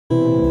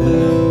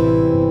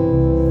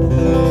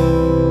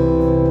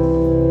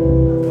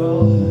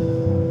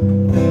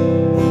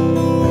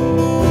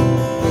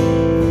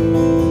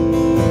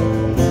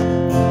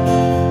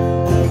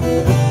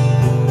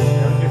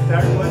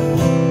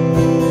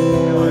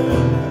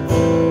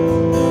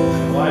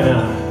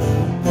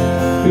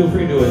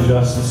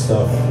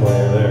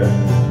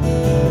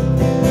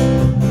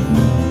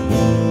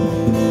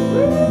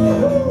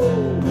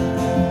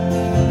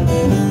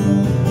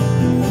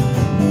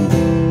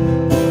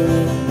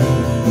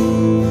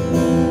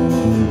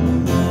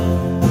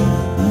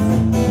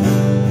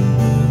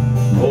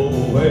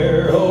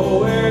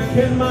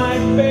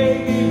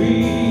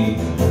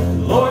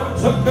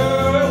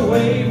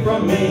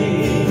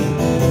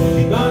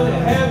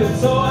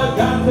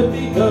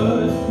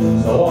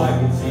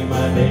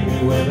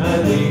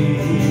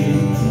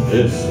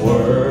this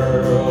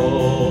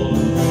world.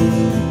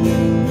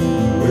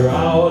 We're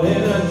out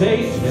in a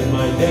date in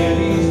my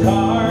daddy's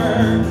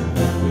car.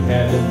 We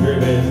hadn't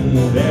driven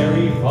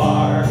very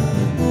far.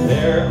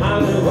 There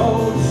on the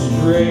road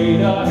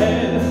straight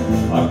ahead,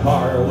 a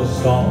car was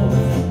stalled,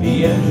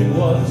 the engine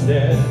was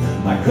dead.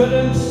 I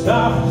couldn't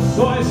stop,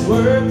 so I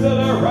swerved to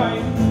the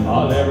right.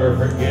 I'll never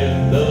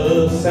forget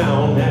the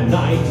sound at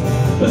night,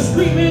 the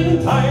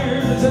screaming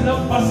tires and the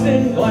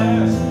busting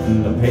glass,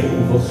 the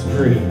painful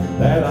scream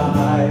that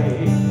I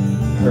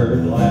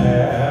heard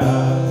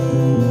last.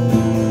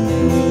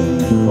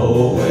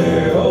 Oh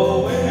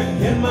where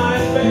can my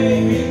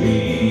baby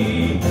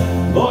be?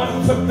 Lord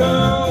took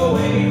her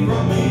away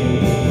from me.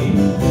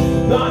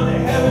 Gone to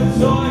heaven,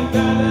 so I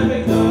gotta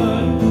be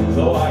good,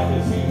 so I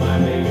can see my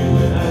baby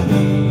when I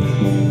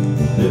leave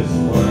this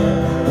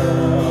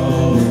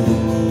world.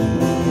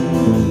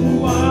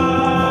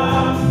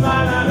 Wah, na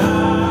na na,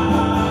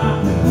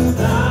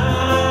 na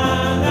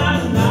na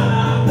na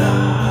na,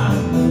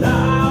 na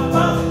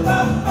ba ba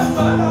ba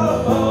ba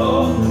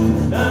oh,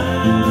 na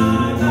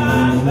na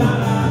na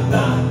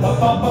na, ba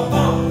ba ba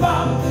ba ba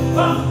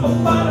ba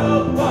ba ba ba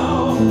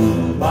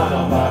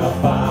ba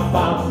ba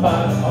ba ba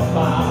ba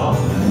ba.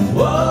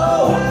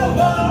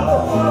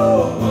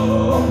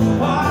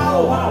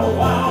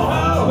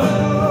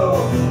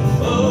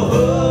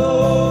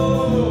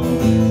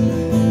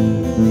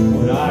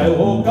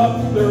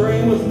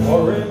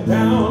 Pouring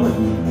down,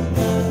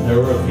 there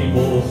were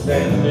people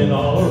standing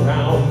all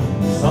around.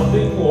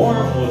 Something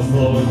warm was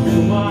flowing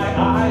through my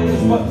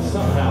eyes, but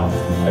somehow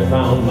I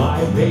found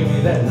my baby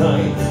that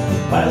night.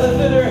 I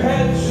lifted her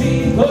head,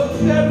 she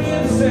looked at me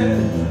and said,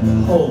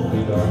 "Hold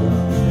me, darling,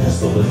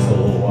 just a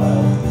little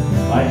while."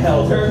 I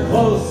held her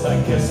close,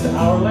 I kissed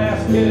our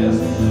last kiss.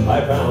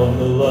 I found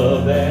the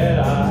love that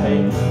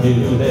I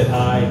knew that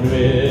I'd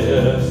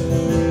missed.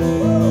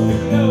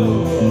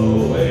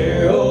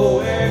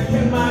 Where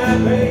can my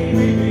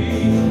baby be?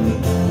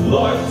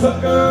 Lord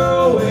took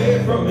her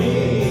away from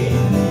me.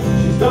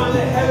 She's gone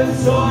to heaven,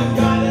 so I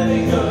gotta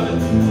be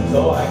good,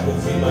 so I can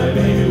see my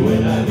baby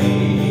when I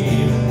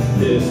leave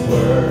this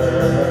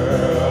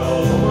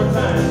world. One more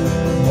time.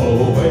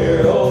 Oh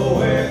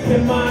where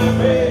can my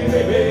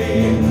baby be?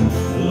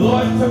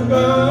 Lord took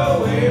her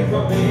away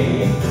from me.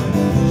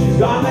 She's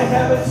gone to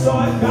heaven, so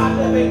I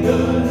gotta be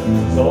good,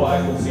 so I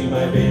can see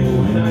my baby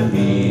when I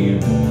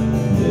leave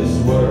this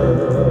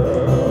world.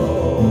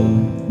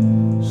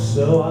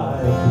 So I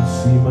can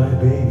see my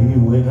baby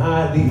when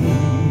I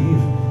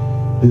leave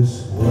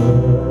this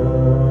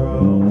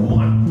world.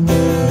 One.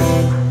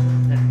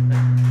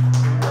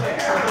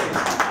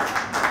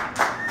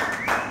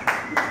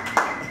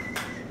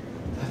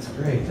 That's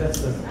great. That's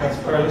the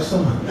best part of the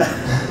song.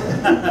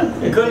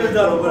 You couldn't have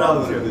done it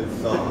without you.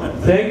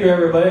 Thank you,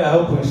 everybody. I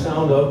hope we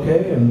sound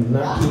okay and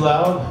not too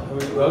loud.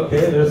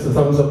 Okay, there's the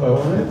thumbs up I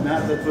wanted.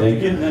 Not that's what you're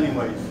getting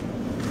anyways.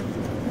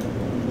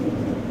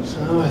 So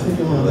I think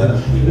I'm gonna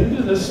let you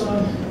do this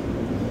song.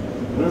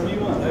 Whatever you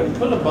want. I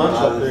put a bunch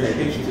up there in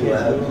case you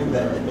can't do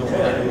them.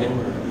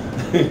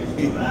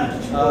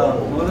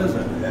 What is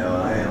it? No,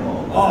 I am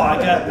all. Oh, I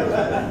got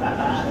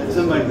it. It's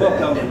in my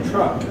book out in the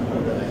truck.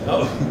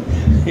 Oh,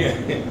 yeah.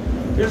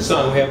 Here's a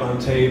song we have on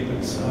tape.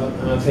 It's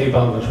on tape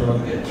on the truck.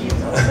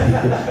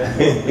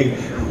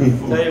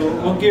 Tell you,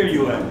 what gear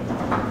you in?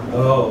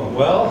 Oh,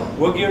 well.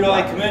 What gear do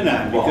I come in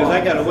on? Because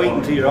I got to wait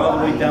until you're all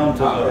the way down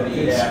to the...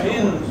 It's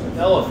in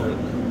elephant.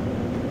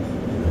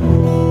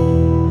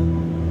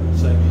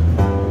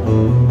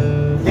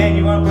 Dan,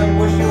 you want to play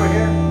Wish You Were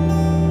Here?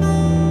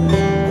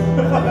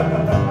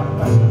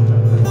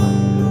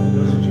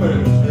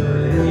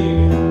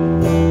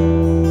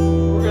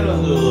 We're going to do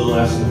a little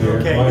lesson here.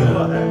 Okay, why good not?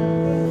 about that.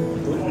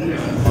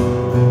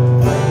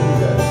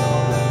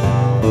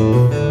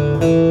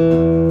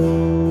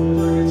 Here's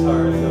our guitar,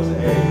 and it goes,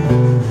 hey.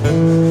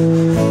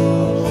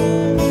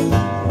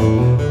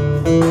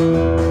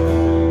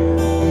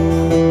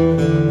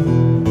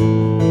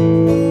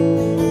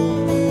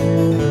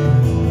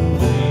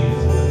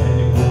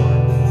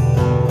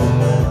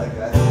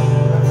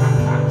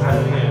 Try it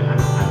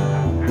again.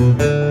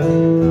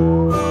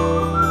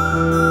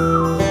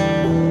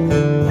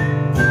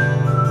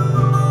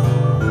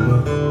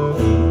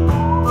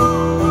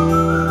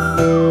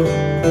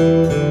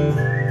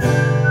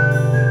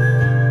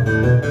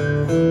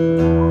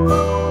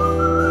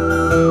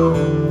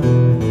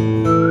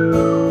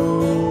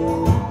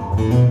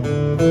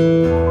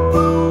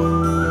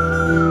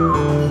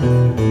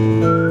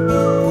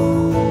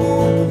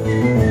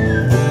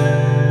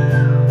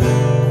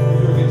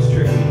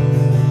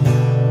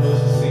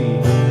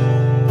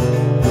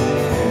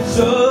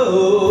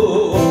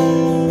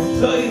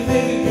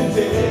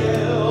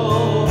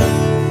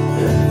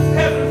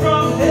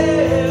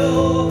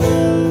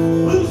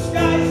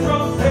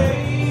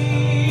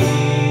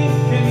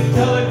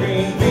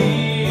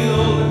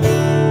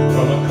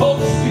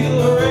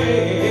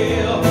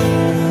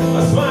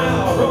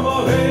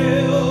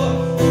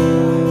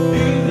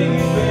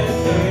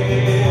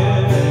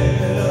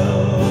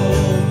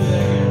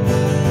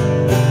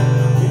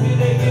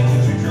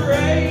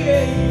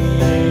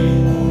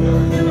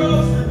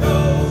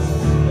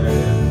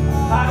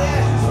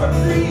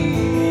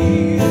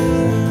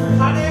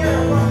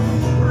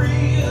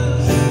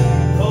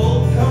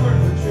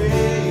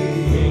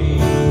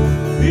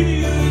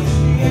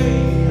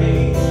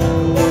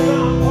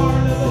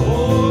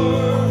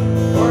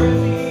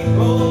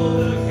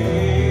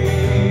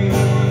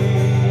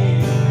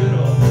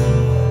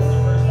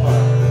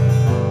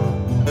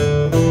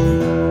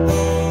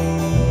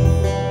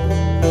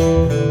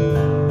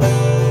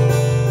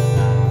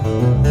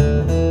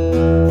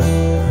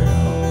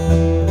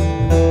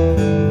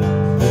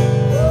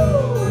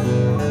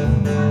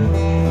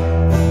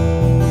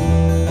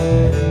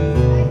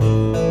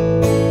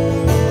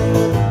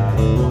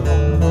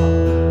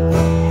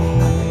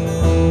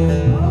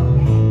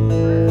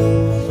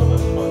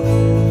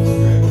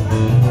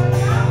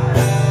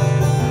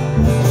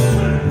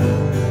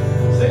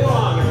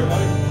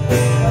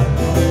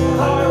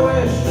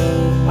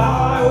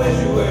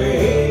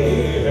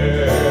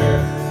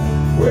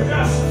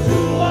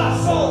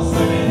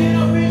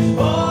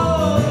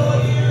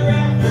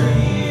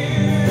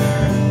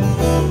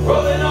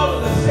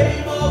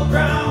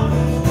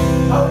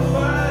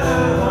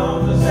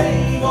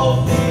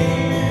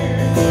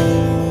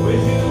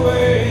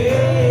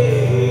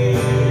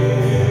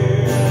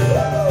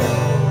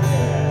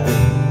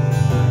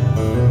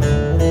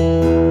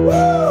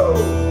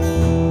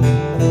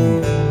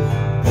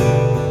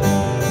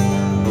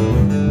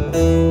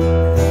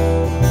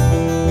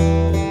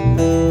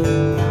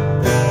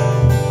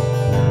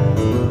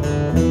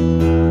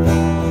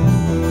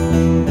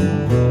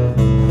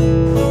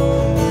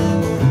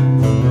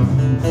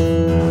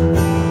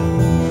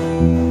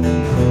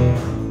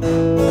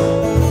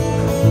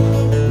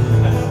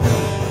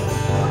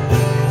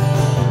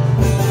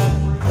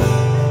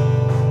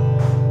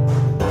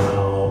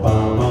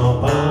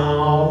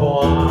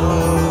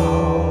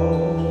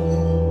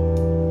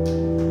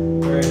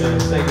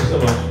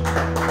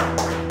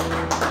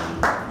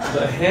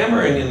 The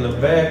hammering in the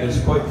back is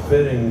quite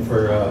fitting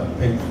for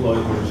Pink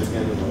Floyd music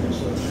anyway,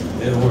 so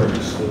it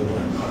works.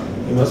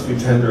 You must be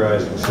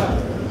tenderizing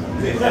something.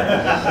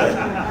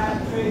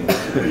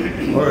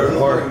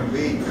 or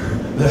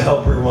the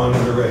helper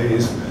wanted a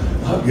raise.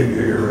 I'll give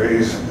you your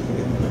raise.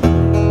 A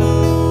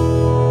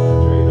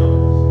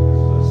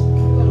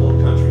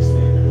little country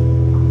standard.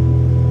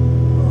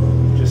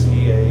 Just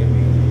E, A, B,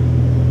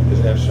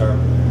 just F sharp.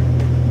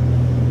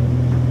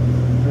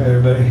 All right,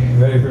 everybody,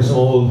 ready for some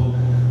old,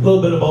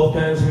 little bit of both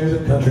kinds of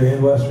music, country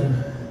and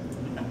western?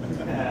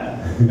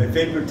 My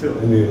favorite too.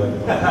 I knew you liked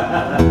it. It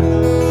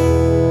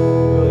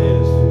really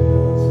is.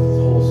 It's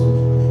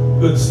wholesome.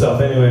 Good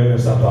stuff. Anyway, I'm going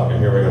to stop talking.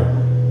 Here we go.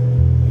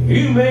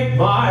 You make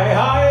my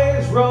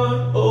eyes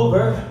run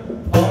over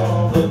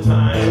all the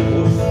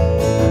time.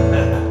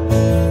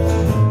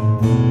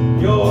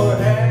 You're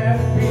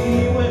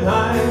happy when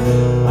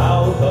I'm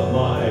out of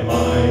my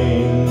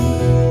mind.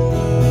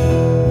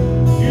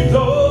 You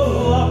don't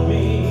love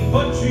me,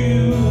 but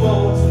you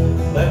won't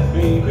let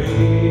me be.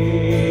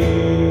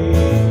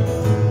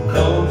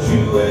 Don't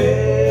you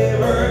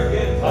ever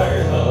get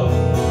tired of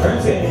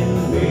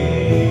hurting me.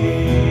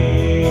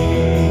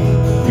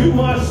 You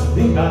must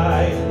think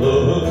I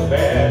look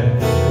bad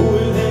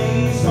with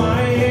a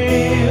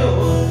smile,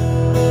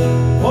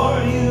 for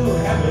you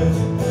haven't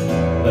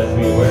let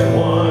me wear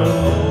one.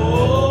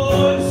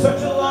 Oh, it's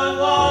such a long,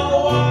 long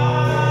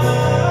while.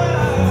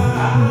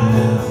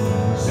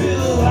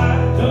 Still, I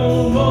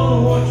don't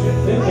know what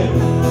you're thinking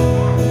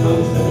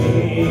comes to me.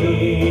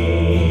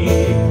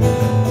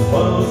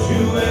 Won't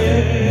you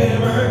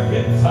ever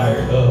get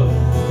tired of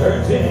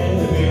hurting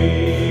me?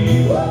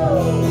 Whoa.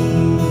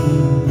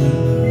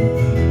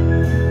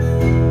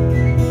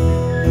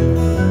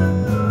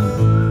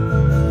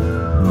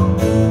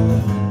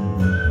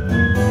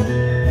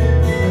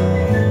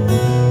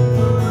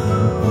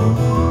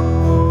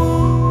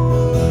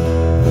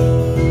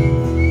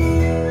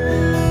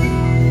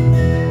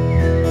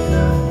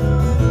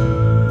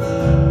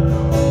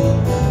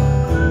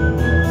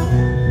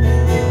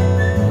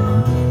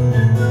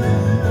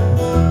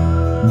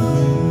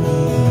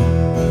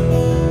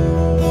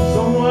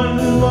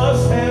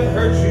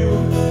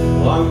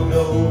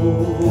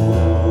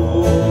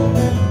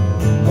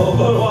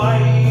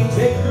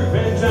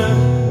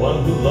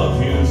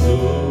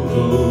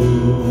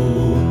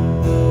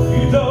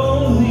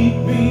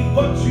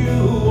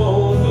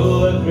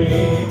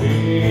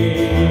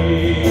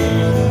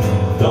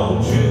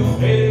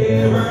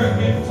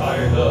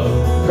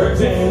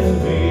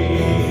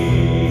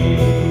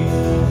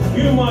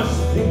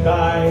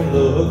 I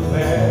look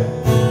bad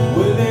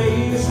with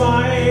a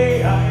smile.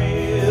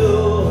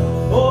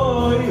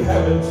 Oh, you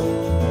haven't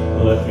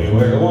let me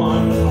wear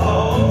one.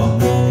 Oh,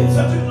 it's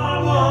such a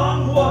long,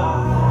 long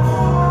while.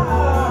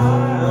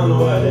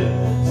 What it,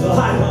 so I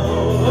know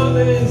what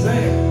they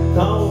say.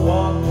 Don't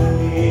walk to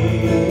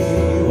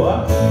me.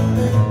 What?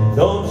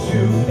 Don't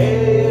you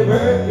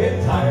ever get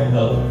tired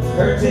of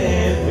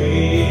hurting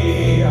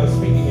me. I was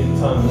speaking in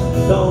tongues.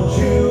 Don't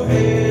you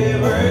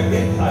ever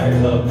get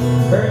tired of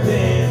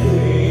hurting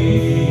me.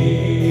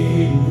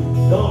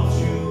 Don't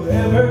you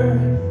ever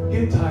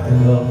get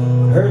tired of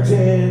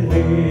hurting me.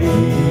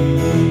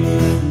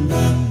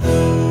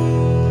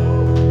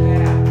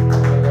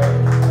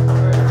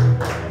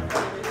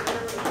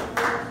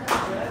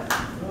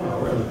 Oh,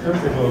 we're in the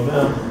country mode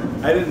now.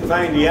 I didn't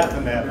find the F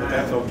in that, but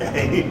that's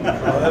okay.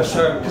 Oh, that's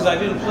sharp, because I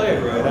didn't play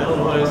it right. I don't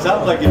know why. It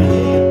sounds like an E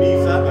and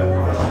B7.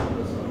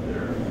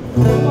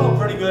 Oh,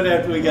 pretty good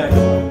after we got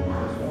going.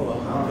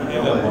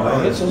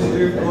 I hit some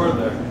weird chord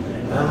there. I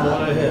don't know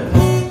what I hit.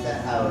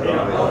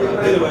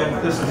 Either way,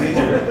 this is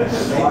easier.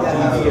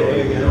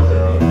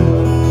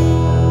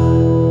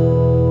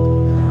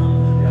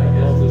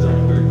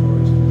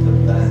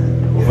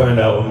 We'll find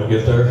out when we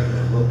get there.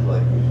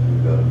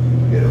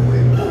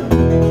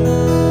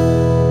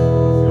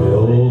 The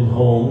old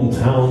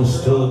hometown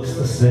still looks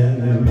the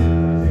same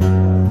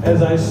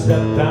as I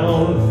step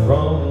down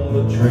from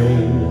the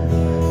train.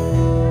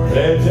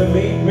 There to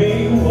meet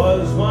me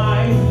was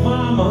my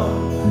mama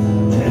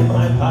and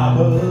my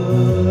papa.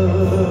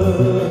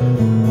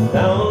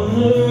 Down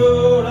the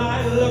road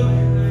I look,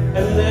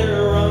 and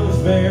there runs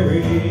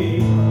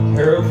Mary.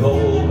 Hair of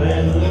gold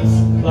and lips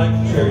like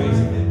cherries.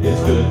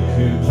 It's good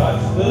to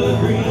touch the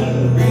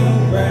green,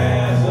 green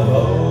grass of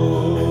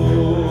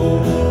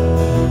home.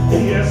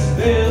 Yes,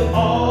 they'll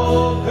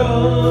all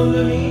come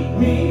to meet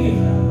me,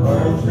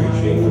 arms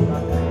reaching,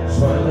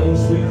 smiling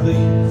sweetly.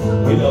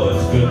 You know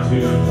it's good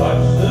to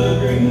touch the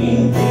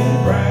green, green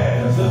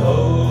grass of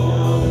home.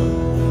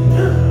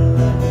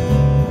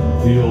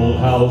 The old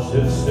house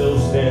is still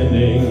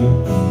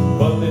standing,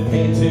 but the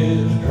paint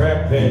is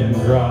cracked and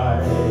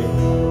dry.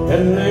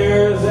 And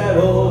there's that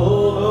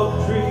old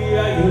oak tree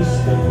I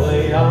used to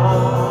play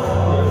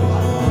on.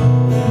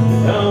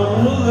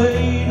 Down the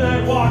lane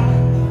I walk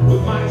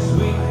with my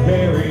sweet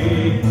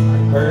Mary.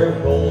 Her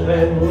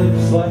golden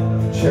lips like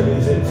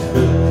cherries. It's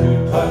good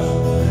to touch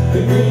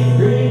the green,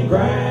 green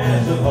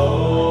grass of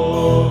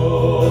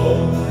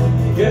home.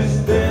 Yes,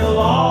 they'll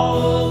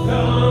all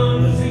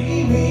come to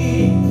see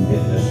me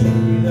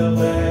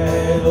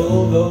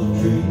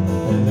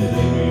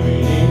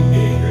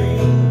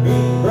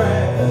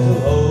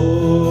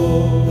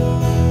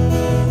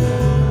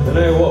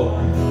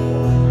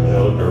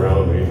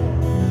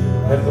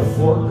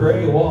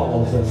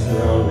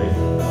surround me.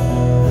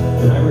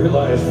 And I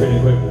realized pretty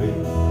quickly,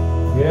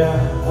 yeah,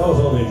 I was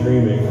only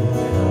dreaming.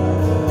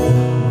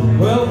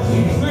 Well,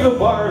 through the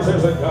bars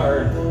there's a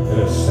guard and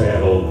a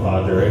sad old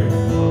padre.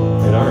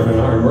 And arm in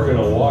arm we're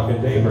gonna walk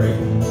at daybreak.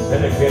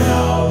 And again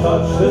I'll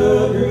touch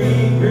the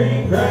green,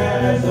 green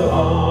grass of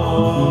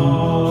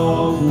home.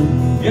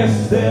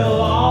 Yes,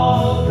 they'll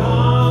all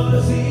come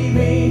to see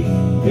me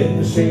in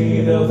the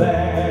shade of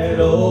that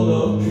old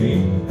oak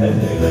tree as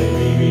they lay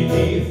me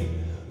beneath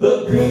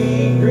the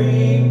green,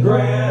 green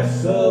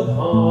grass of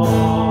home.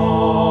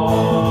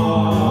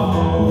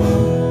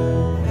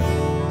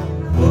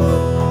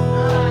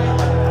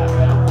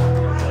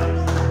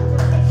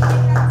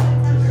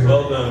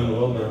 Well done,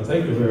 well done.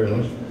 Thank you very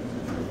much.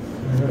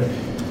 All right.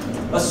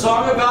 A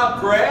song about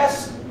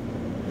grass?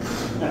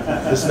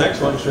 This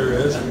next one sure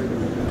is.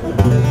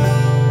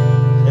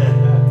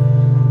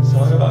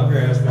 Song about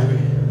grass, baby.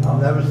 I'll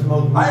never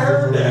smoke. I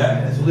heard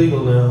that. It's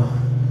legal now.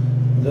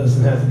 It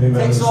doesn't have to be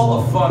made. Takes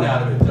all the fun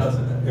out of it,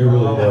 doesn't it? It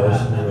really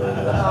does. It really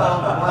does.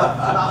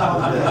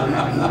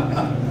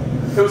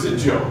 It was a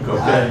joke,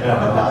 okay?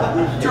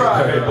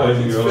 Try it, boys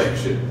and it's girls.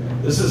 fiction.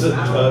 This is a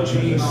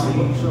G, C,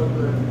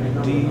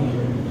 D.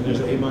 There's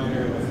an A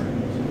minor.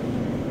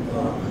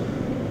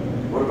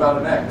 What about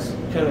an X?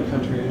 Kind of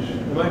country-ish.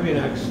 It might be an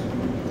X.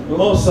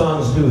 Most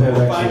songs do have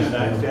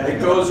X's. It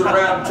goes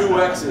around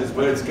 2 X's,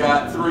 but it's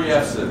got 3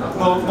 F's in it.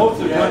 Well,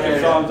 most of the country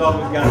songs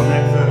always got an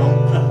X in them.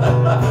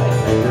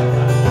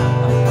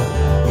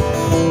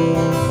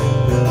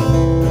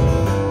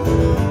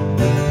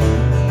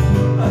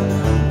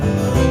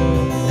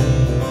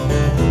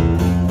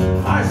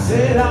 I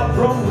set out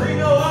from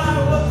Reno,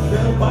 Iowa,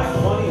 driven by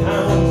 20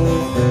 hounds,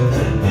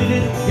 and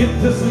didn't get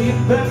to sleep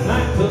that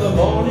night till the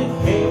morning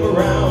came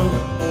around.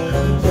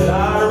 Said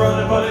I'd run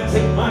it, but I'd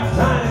take my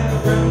time. A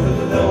friend of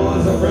the devil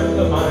is a friend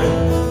of mine.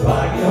 If I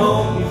get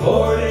home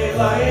before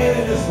daylight,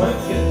 I just might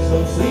get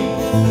some sleep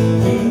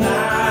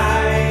tonight.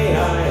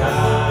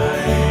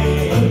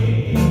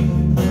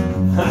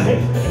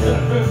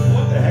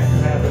 What the heck is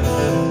happening?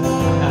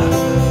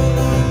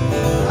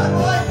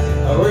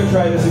 We're gonna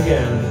try this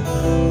again.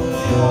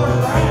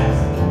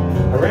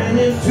 I ran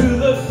into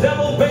the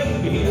devil,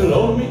 baby, he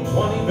loaned me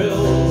 20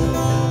 bills.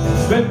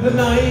 Spent the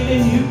night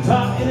in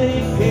Utah in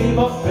a cave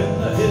up in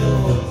the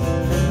hills.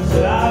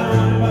 Said I'd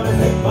run it, but I'd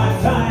take my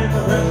time. A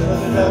friend of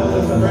the devil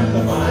is a friend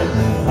of mine.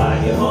 I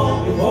get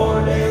home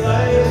before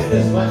daylight, I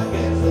just might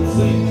get some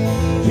sleep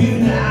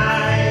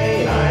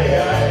tonight.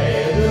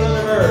 Do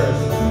another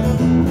verse.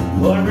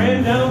 Well, I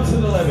ran down to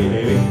the levee,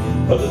 baby,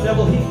 but the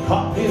devil, he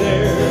caught me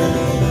there.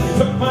 He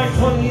took my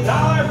 $20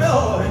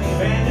 bill and he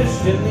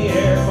vanished in the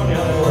air. Funny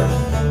how that works.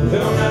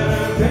 But I'm not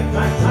gonna take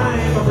my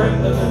time. A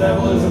friend of the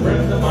devil is a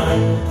friend of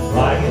mine. If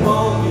I get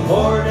home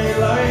before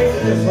daylight,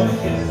 I just might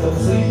get some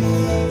sleep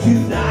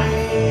tonight.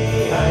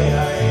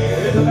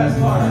 Here's the best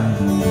part.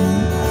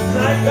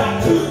 I've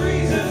got 2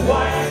 reasons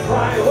why I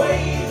cry away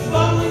each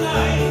lonely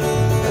night.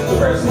 The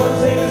first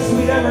one's name is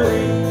Sweet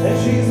Emery, and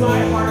she's my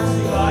heart's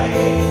delight.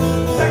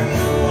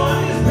 Second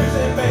one is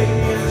prison baby,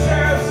 and the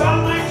sheriff's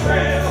on my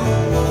trail.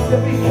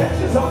 If he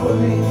catches up with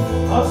me,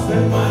 I'll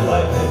spend my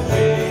life in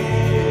jail.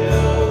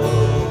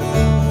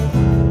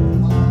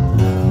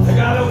 I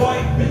got a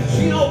white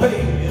Chino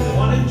baby and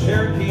one in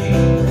Cherokee.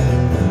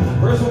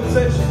 First one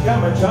said she got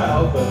my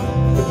child, but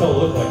it don't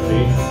look like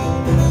me.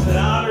 Said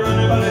I'd run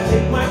it, but I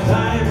take my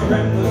time. A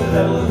friend of the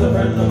devil is a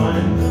friend of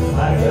mine.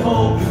 I get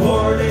home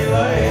before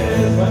daylight,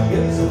 and if I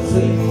get some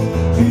sleep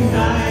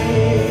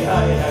tonight.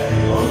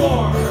 One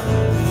more.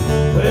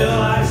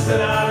 Well, I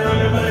said I'd run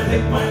it, but I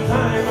take my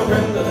time. A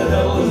friend of the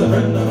devil is a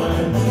friend of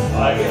mine.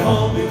 I get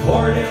home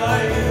before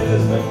daylight, and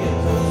if I get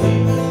some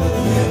sleep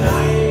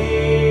tonight.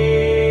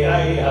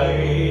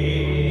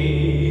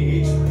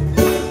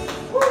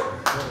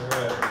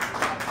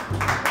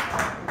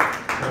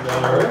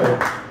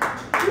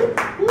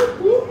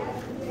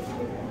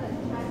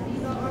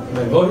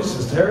 My voice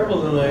is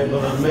terrible tonight,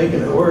 but I'm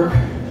making it work.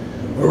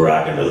 We're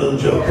rocking a little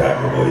Joe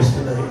Cocker voice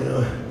tonight, you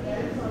know.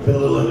 Been a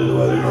little under the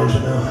weather, don't you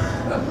know?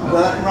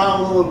 Nothing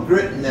wrong with a little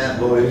grit in that,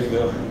 boys. There you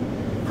go.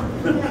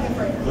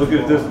 Look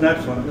at this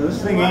next one.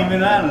 This thing ain't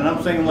been on, and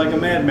I'm singing like a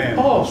madman.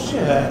 Oh,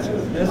 shit. It's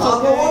okay.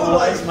 Well,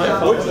 that's my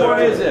fault. Which one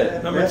is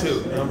it? Number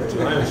 2. Number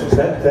 2. I'm so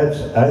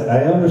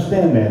I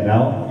understand that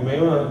now. You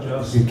may want to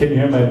adjust. Can you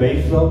hear my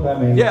bass though? I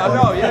mean, Yeah,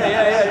 no,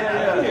 yeah.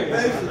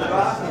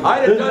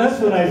 I'd have done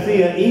that's when I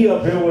see an E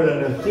up here with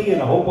a C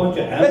and a whole bunch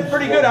of M's. That's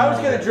pretty good. I was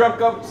going to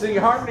drunk up sing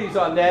harmonies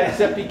on that,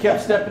 except he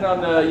kept stepping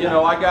on the, you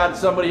know, I got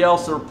somebody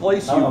else to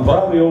replace you. I'm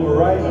probably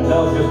overriding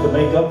now just to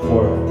make up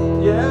for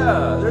it.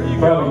 Yeah, there you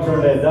Probably go.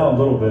 turn that down a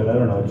little bit. I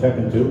don't know.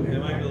 Checking too. It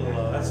might be a little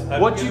low.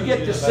 Once you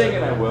get to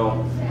singing, I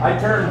will. I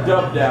turned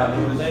Dub down.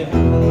 He was a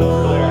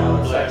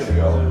second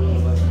ago.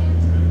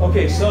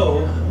 Okay,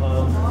 so,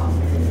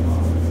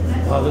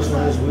 wow, this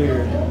one is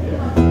weird.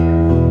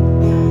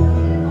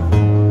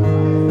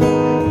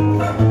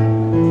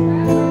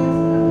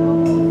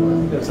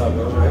 That's how it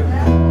goes, right?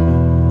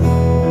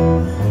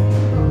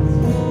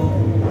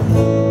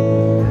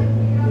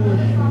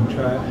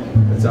 Try it.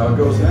 That's how it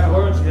goes now.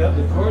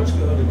 The chords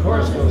go. The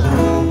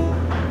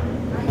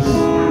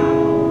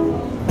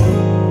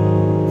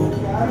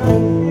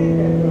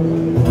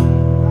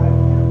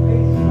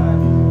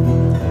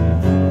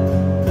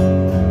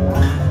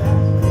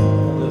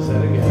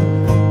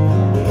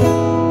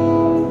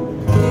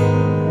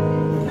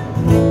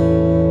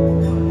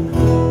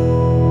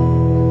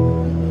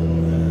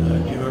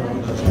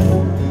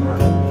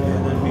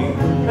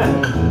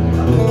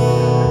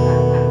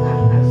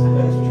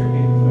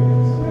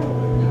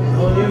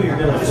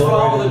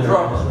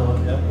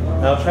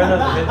Now try not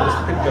to hit this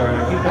pick guard.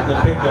 I keep hitting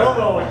the pick I don't guard.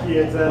 know what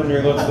kids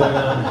Wondering what's going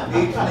on.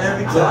 Each and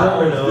every The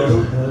drummer time.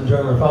 knows. The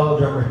drummer, follow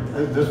the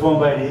drummer. This one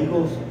by the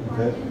Eagles?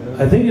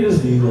 I think it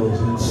is the Eagles.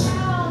 It's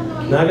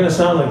not going to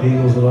sound like the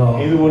Eagles at all.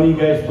 Either one of you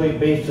guys play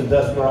bass to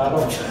Desperado?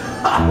 No,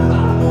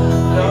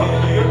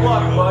 good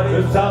luck, buddy.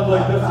 This sounds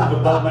like this is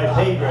above my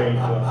pay grade.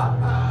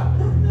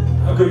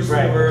 I'll go through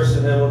the verse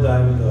and then we'll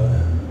dive into it.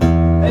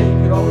 Hey, you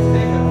can always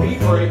take a beat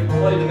break and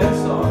play the next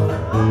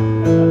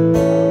song.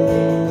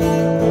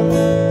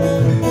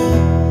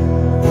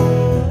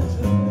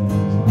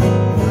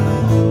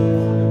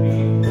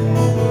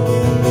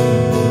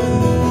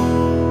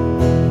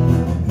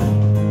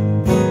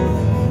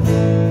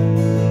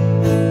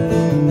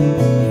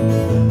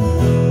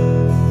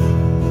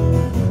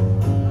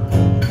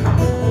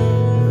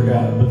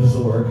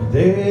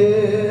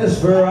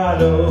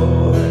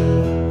 Desperado,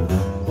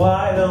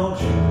 why don't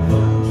you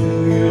come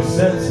to your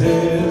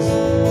senses?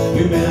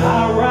 You've been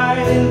out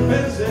riding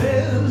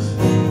fences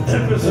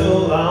for so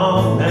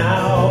long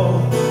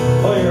now.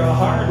 Oh, you're a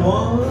hard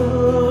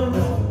one.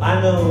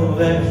 I know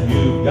that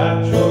you've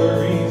got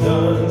your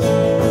reasons.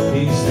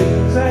 These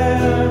things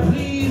that are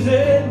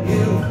pleasing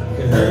you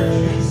can hurt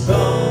you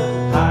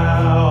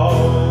somehow.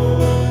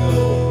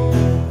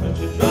 But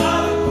you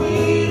draw the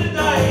queen of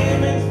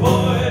diamonds,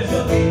 boy,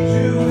 she'll beat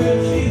you if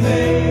she's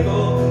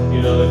able.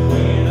 You know the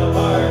queen of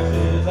hearts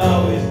is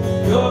always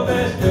your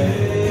best friend.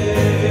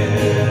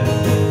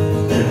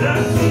 And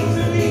there seems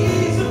to be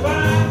some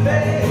fine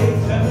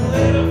things that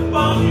laid up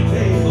on your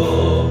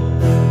table,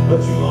 but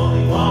you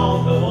only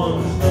want the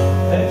ones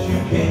that you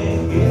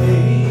can't get.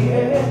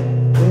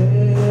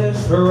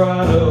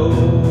 Desperado,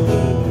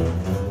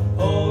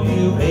 oh,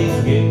 you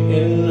ain't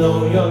getting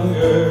no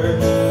younger.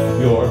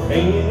 Your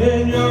pain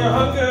and your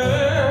hunger,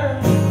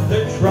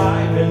 they're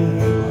driving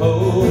you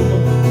home.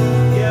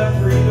 Yeah,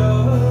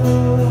 freedom,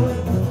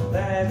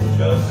 that's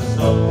just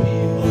some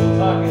people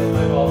talking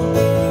my ball.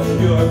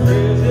 You're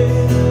crazy,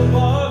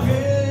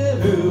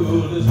 walking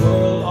through this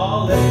world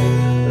all day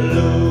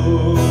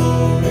alone.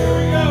 Here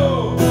we go.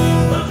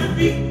 Put your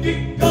feet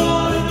kick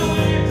on in the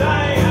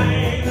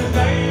wintertime. The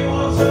sky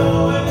won't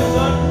snow and the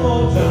sun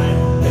won't shine.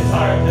 It's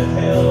hard to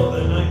tell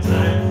the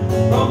nighttime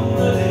from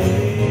the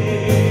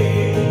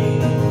day.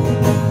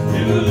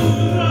 You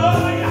lose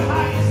all your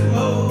highs and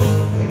lows.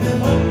 And then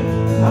when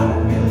I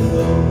really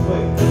goes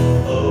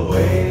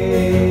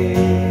away.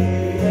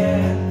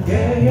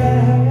 Yeah,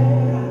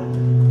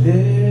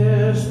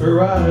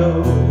 Desperado,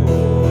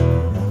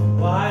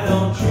 why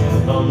don't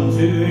you come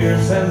to your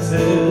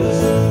senses?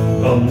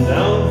 Come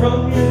down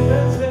from your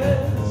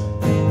fences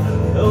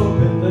and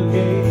open the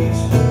gates.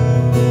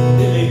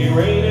 It may be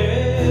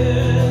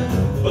raining,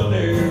 but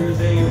there's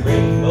a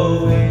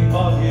rainbow waiting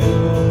for you.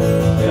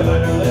 You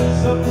better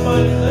let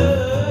somebody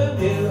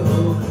love you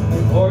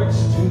before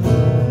it's too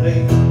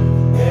late.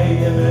 Yeah,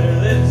 you better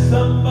let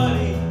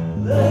somebody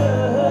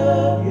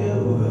love you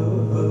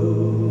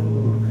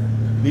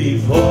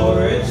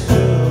before it's too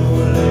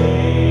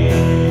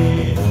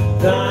late.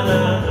 Na na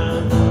na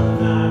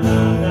na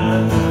na na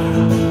na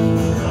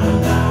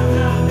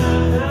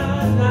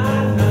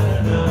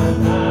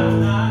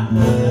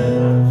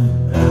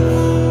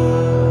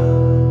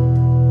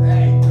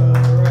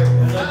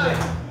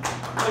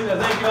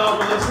Thank you all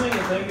for listening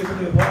and thank you for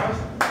the applause.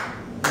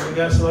 And we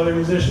got some other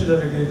musicians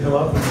that are going to come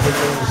up and take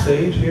on the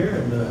stage here,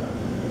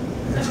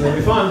 and it's going to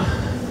be fun.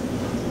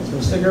 So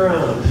stick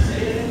around.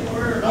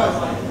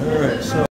 All right, so.